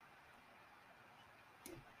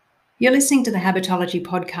You're listening to the Habitology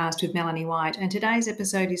podcast with Melanie White, and today's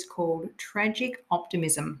episode is called Tragic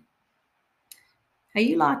Optimism. Are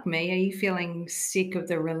you like me? Are you feeling sick of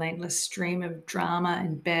the relentless stream of drama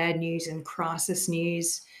and bad news and crisis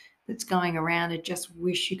news that's going around and just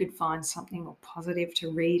wish you could find something more positive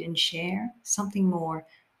to read and share, something more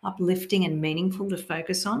uplifting and meaningful to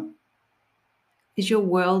focus on? Is your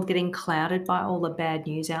world getting clouded by all the bad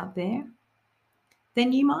news out there?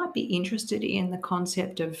 Then you might be interested in the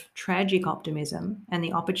concept of tragic optimism and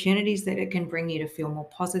the opportunities that it can bring you to feel more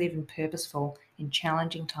positive and purposeful in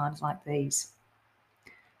challenging times like these.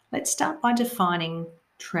 Let's start by defining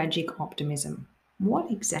tragic optimism. What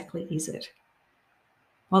exactly is it?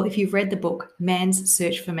 Well, if you've read the book Man's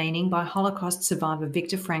Search for Meaning by Holocaust survivor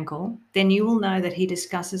Viktor Frankl, then you will know that he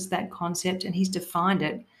discusses that concept and he's defined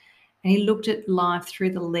it, and he looked at life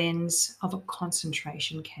through the lens of a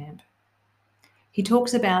concentration camp. He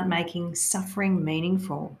talks about making suffering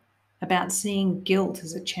meaningful, about seeing guilt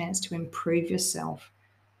as a chance to improve yourself,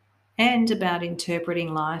 and about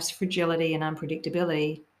interpreting life's fragility and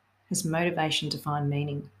unpredictability as motivation to find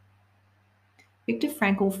meaning. Viktor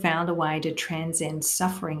Frankl found a way to transcend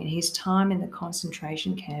suffering in his time in the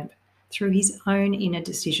concentration camp through his own inner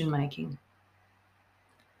decision-making.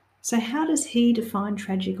 So how does he define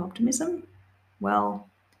tragic optimism? Well,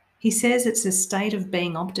 he says it's a state of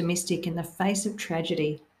being optimistic in the face of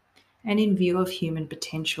tragedy and in view of human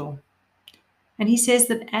potential. And he says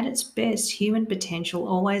that at its best, human potential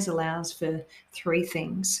always allows for three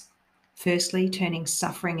things. Firstly, turning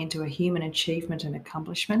suffering into a human achievement and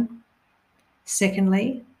accomplishment.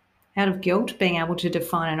 Secondly, out of guilt, being able to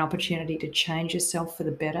define an opportunity to change yourself for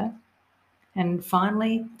the better. And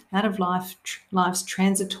finally, out of life's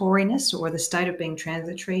transitoriness, or the state of being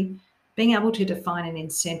transitory, being able to define an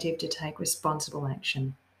incentive to take responsible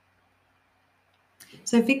action.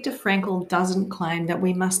 So Viktor Frankl doesn't claim that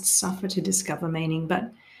we must suffer to discover meaning,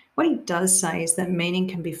 but what he does say is that meaning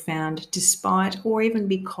can be found despite or even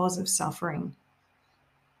because of suffering.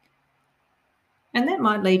 And that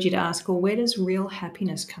might lead you to ask, well, where does real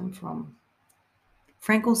happiness come from?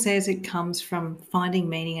 Frankl says it comes from finding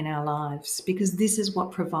meaning in our lives because this is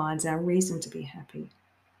what provides our reason to be happy.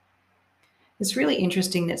 It's really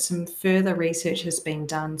interesting that some further research has been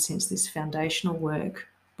done since this foundational work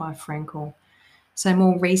by Frankl. So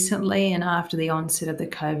more recently, and after the onset of the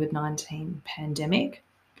COVID-19 pandemic,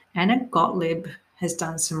 Anna Gottlieb has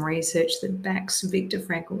done some research that backs Viktor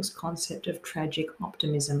Frankl's concept of tragic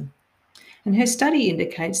optimism. And her study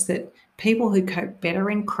indicates that people who cope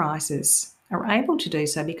better in crisis are able to do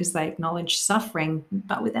so because they acknowledge suffering,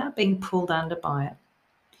 but without being pulled under by it.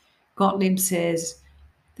 Gottlieb says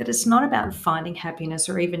that it's not about finding happiness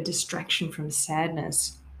or even distraction from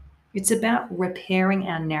sadness. It's about repairing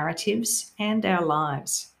our narratives and our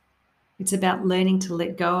lives. It's about learning to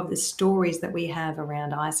let go of the stories that we have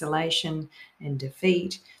around isolation and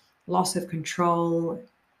defeat, loss of control,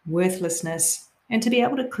 worthlessness, and to be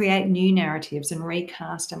able to create new narratives and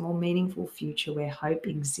recast a more meaningful future where hope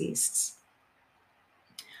exists.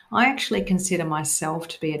 I actually consider myself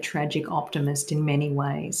to be a tragic optimist in many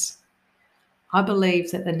ways. I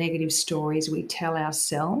believe that the negative stories we tell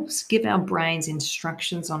ourselves give our brains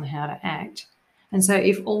instructions on how to act. And so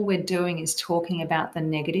if all we're doing is talking about the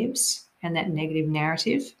negatives and that negative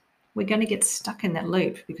narrative, we're going to get stuck in that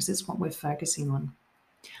loop because it's what we're focusing on.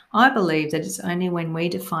 I believe that it's only when we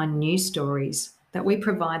define new stories that we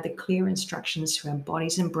provide the clear instructions to our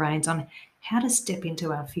bodies and brains on how to step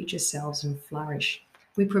into our future selves and flourish.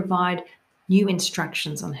 We provide new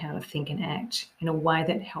instructions on how to think and act in a way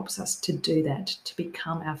that helps us to do that, to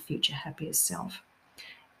become our future happiest self.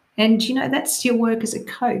 And that's your work as a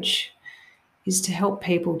coach, is to help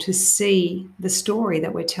people to see the story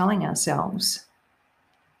that we're telling ourselves,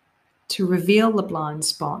 to reveal the blind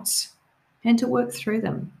spots and to work through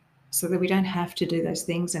them so that we don't have to do those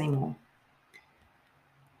things anymore.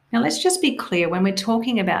 Now, let's just be clear, when we're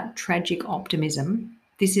talking about tragic optimism,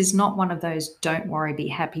 this is not one of those don't worry, be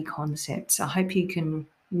happy concepts. I hope you can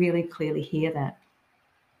really clearly hear that.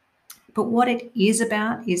 But what it is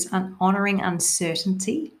about is honoring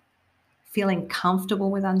uncertainty, feeling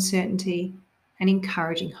comfortable with uncertainty, and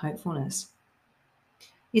encouraging hopefulness.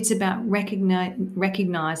 It's about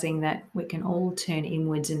recognizing that we can all turn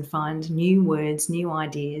inwards and find new words, new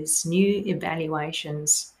ideas, new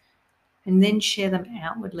evaluations, and then share them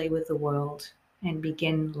outwardly with the world and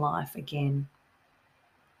begin life again.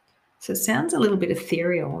 So it sounds a little bit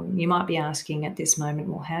ethereal. You might be asking at this moment,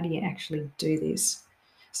 well, how do you actually do this?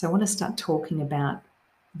 So I want to start talking about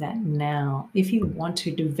that now. If you want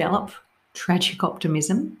to develop tragic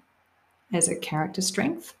optimism as a character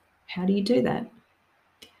strength, how do you do that?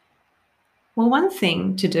 Well, one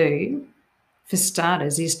thing to do, for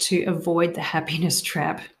starters, is to avoid the happiness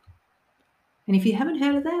trap. And if you haven't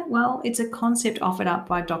heard of that, well, it's a concept offered up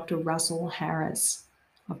by Dr. Russell Harris.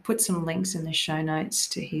 I've put some links in the show notes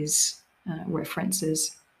to his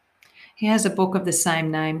references. He has a book of the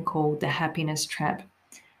same name called The Happiness Trap.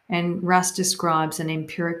 And Russ describes an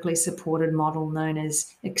empirically supported model known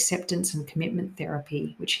as acceptance and commitment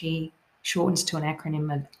therapy, which he shortens to an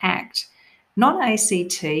acronym of ACT. Not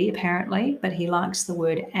ACT, apparently, but he likes the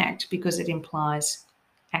word ACT because it implies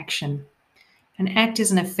action. And ACT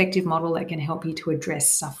is an effective model that can help you to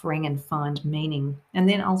address suffering and find meaning, and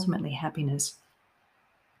then ultimately happiness.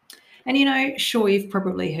 And sure, you've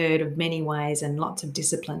probably heard of many ways and lots of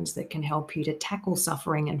disciplines that can help you to tackle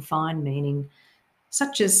suffering and find meaning,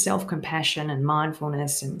 such as self-compassion and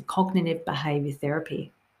mindfulness and cognitive behavior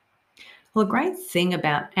therapy. Well, the great thing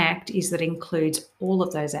about ACT is that it includes all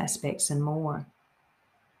of those aspects and more.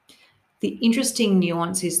 The interesting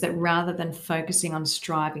nuance is that rather than focusing on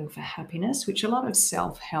striving for happiness, which a lot of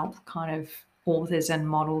self-help kind of authors and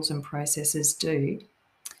models and processes do,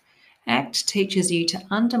 ACT teaches you to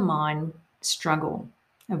undermine struggle,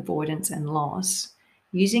 avoidance, and loss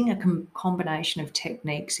using a combination of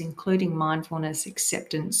techniques, including mindfulness,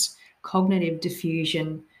 acceptance, cognitive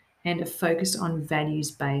diffusion, and a focus on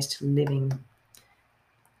values-based living.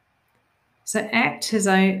 So ACT has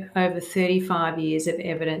over 35 years of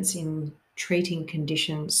evidence in treating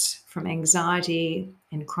conditions from anxiety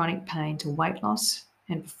and chronic pain to weight loss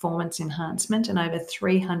and performance enhancement, and over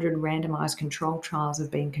 300 randomized controlled trials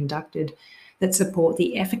have been conducted that support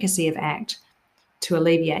the efficacy of ACT to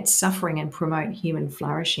alleviate suffering and promote human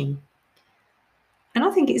flourishing. And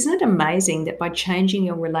I think, isn't it amazing that by changing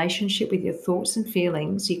your relationship with your thoughts and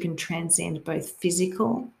feelings, you can transcend both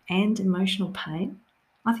physical and emotional pain?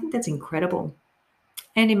 I think that's incredible.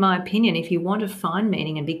 And in my opinion, if you want to find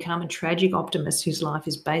meaning and become a tragic optimist whose life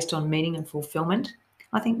is based on meaning and fulfillment,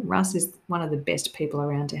 I think Russ is one of the best people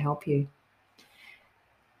around to help you.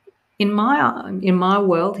 In my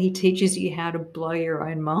world, he teaches you how to blow your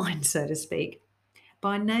own mind, so to speak,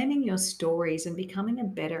 by naming your stories and becoming a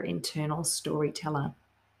better internal storyteller,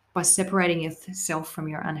 by separating yourself from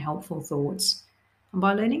your unhelpful thoughts, and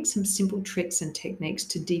by learning some simple tricks and techniques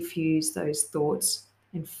to defuse those thoughts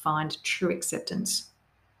and find true acceptance.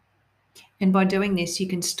 And by doing this, you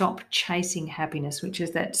can stop chasing happiness, which is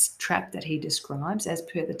that trap that he describes as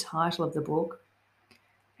per the title of the book.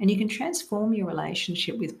 And you can transform your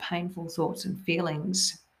relationship with painful thoughts and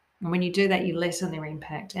feelings. And when you do that, you lessen their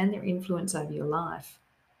impact and their influence over your life.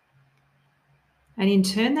 And in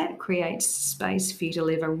turn, that creates space for you to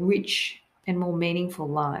live a rich and more meaningful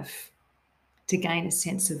life, to gain a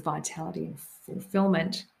sense of vitality and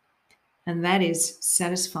fulfillment. And that is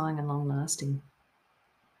satisfying and long-lasting.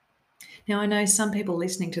 Now, I know some people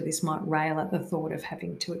listening to this might rail at the thought of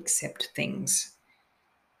having to accept things.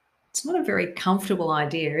 It's not a very comfortable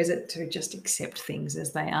idea, is it, to just accept things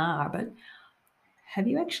as they are? But have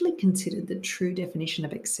you actually considered the true definition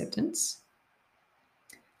of acceptance?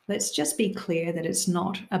 Let's just be clear that it's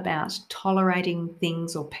not about tolerating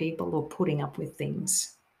things or people or putting up with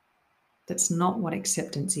things. That's not what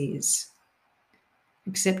acceptance is.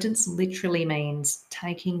 Acceptance literally means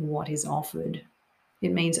taking what is offered.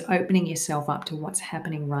 It means opening yourself up to what's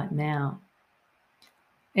happening right now.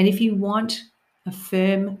 And if you want a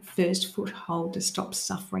firm first foothold to stop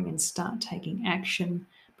suffering and start taking action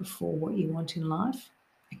before what you want in life,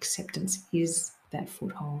 acceptance is that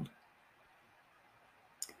foothold.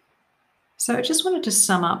 So I just wanted to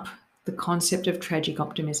sum up the concept of tragic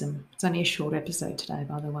optimism. It's only a short episode today,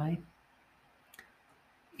 by the way.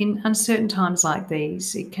 In uncertain times like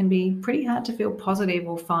these, it can be pretty hard to feel positive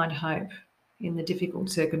or find hope in the difficult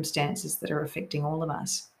circumstances that are affecting all of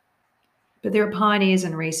us. But there are pioneers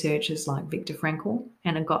and researchers like Viktor Frankl,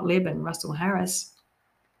 Anna Gottlieb, and Russell Harris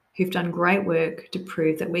who've done great work to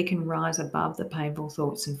prove that we can rise above the painful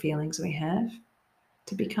thoughts and feelings we have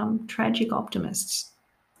to become tragic optimists.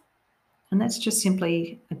 And that's just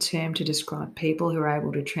simply a term to describe people who are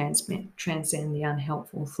able to transcend the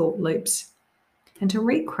unhelpful thought loops and to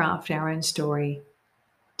recraft our own story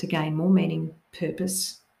to gain more meaning,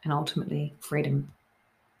 purpose, and ultimately freedom.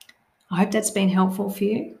 I hope that's been helpful for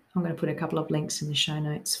you. I'm going to put a couple of links in the show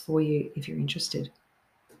notes for you if you're interested.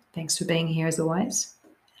 Thanks for being here as always.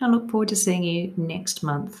 I look forward to seeing you next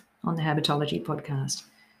month on the Habitology podcast.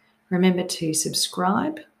 Remember to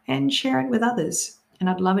subscribe and share it with others. And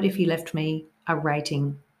I'd love it if you left me a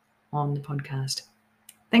rating on the podcast.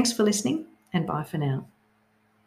 Thanks for listening, and bye for now.